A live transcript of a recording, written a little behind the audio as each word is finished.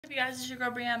Hey guys, it's your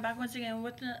girl Brianna. I'm back once again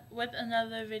with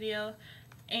another video.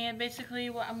 And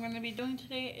basically what I'm going to be doing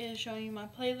today is showing you my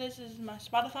playlist. This is my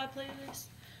Spotify playlist.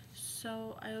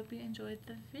 So I hope you enjoyed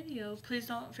the video. Please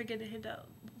don't forget to hit that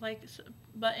like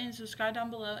button, subscribe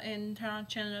down below, and turn on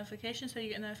channel notifications so you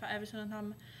get notified every single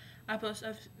time I post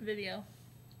a video.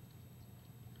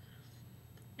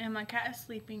 And my cat is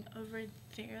sleeping over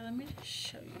there. Let me just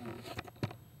show you.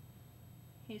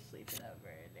 He's sleeping over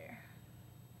there.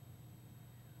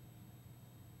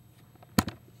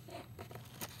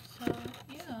 So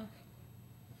yeah.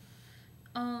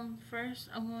 First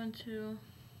I'm going to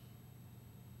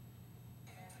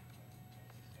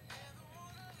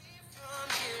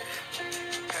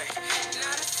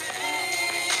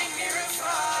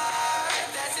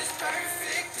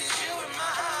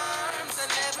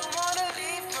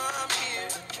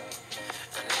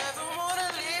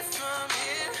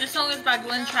this song is by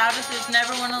Glenn Travis. It's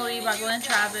Never Wanna Leave by Glenn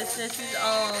Travis. This is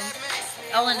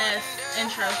LNS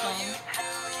intro song.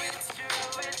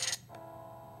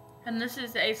 And this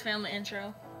is the Ace Family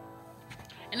intro.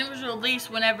 And it was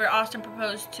released whenever Austin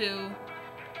proposed to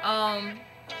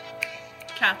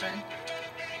Catherine.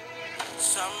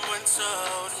 Someone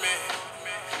told me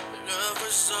love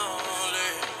was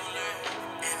only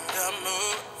in the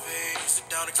movies. It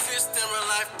don't exist in real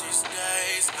life these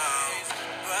days.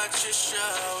 But you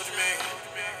showed me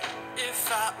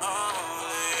if I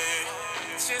only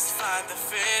just find the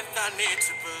faith I need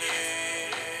to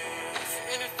believe.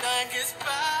 Anything is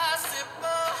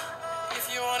possible if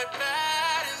you want it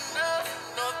bad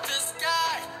enough. No, the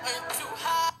sky ain't too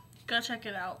high. Go check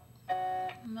it out.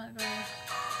 I'm not gonna.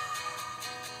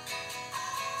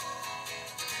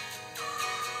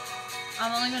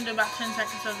 I'm only gonna do about 10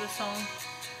 seconds of this song.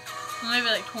 Maybe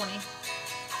like 20.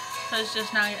 So it's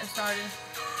just now getting started.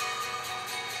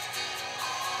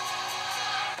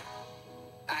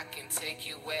 I can take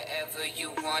you wherever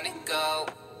you wanna go.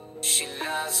 She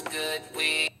loves good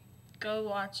weed. Go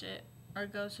watch it or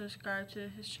go subscribe to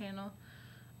his channel.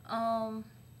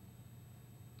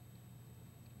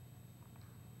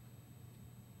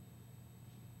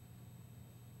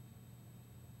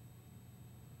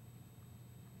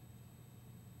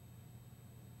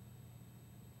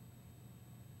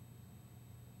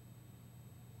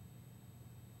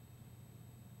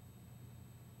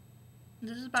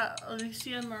 This is about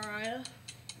Alicia and Mariah. It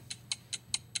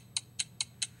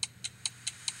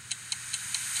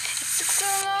took so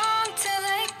long to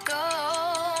let go.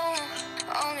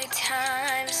 Only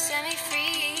time to set me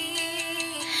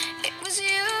free. It was you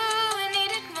I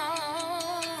needed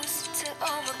most to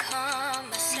overcome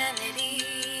my sanity.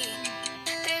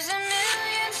 There's a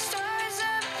million stars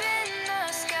up in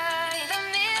the sky, the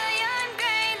million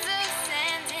grains of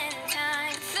sand in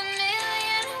time, the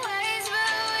million ways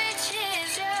by which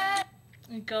is right.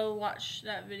 Go watch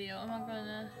that video. I'm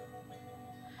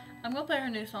gonna play her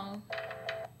new song.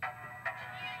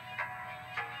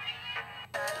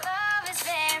 Love is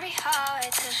very hard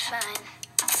to find.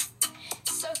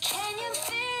 So can you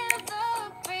feel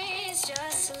the breeze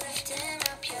just lifting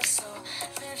up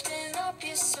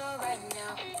your soul right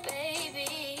now,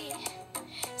 baby?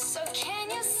 So can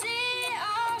you see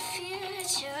our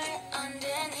future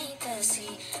underneath the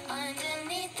sea,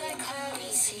 underneath the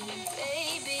cloudy sea,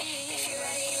 baby? If you're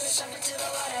ready, let's jump into the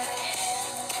water.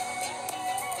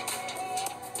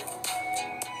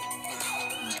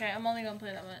 Okay, I'm only gonna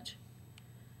play that much.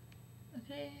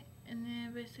 Okay, and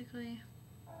then basically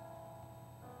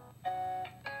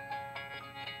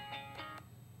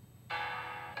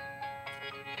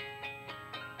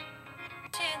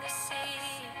In the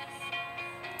sea,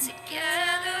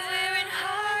 together we're in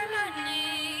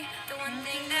harmony. The one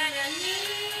thing that I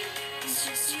need is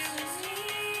just you and me.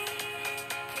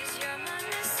 'Cause you're my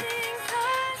missing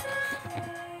puzzle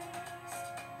piece,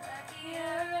 like the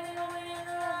earth in the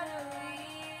lottery.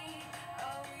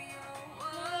 Oh, you're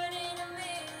one in a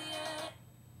million.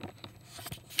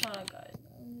 hold on guys.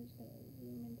 I'm just gonna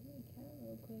zoom into the cat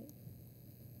real quick.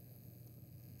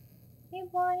 Hey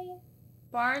Barney.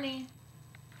 Barney.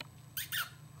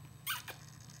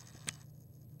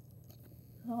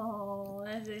 Oh,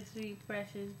 that's a sweet,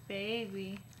 precious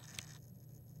baby.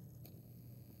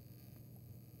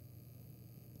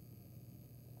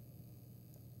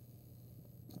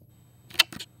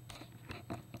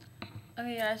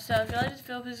 Okay guys, so if you like this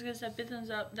video, please give us a big thumbs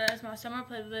up. That is my summer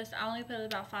playlist. I only play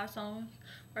about 5 songs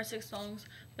or 6 songs.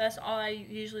 That's all I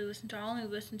usually listen to. I only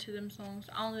listen to them songs.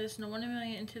 I only listen to 1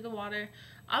 Million, Into the Water.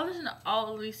 I listen to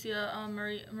all Alicia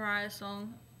Mariah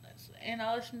songs. And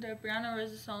I listen to Brianna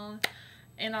Riz's songs.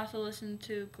 And also listen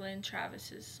to Glenn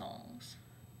Travis's songs.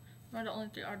 One of the only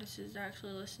 3 artists I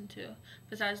actually listen to,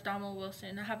 besides Domo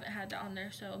Wilson. I haven't had that on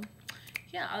there, so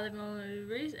yeah, I'll leave my moment with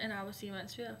Breeze, and I will see you in the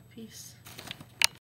next video. Peace.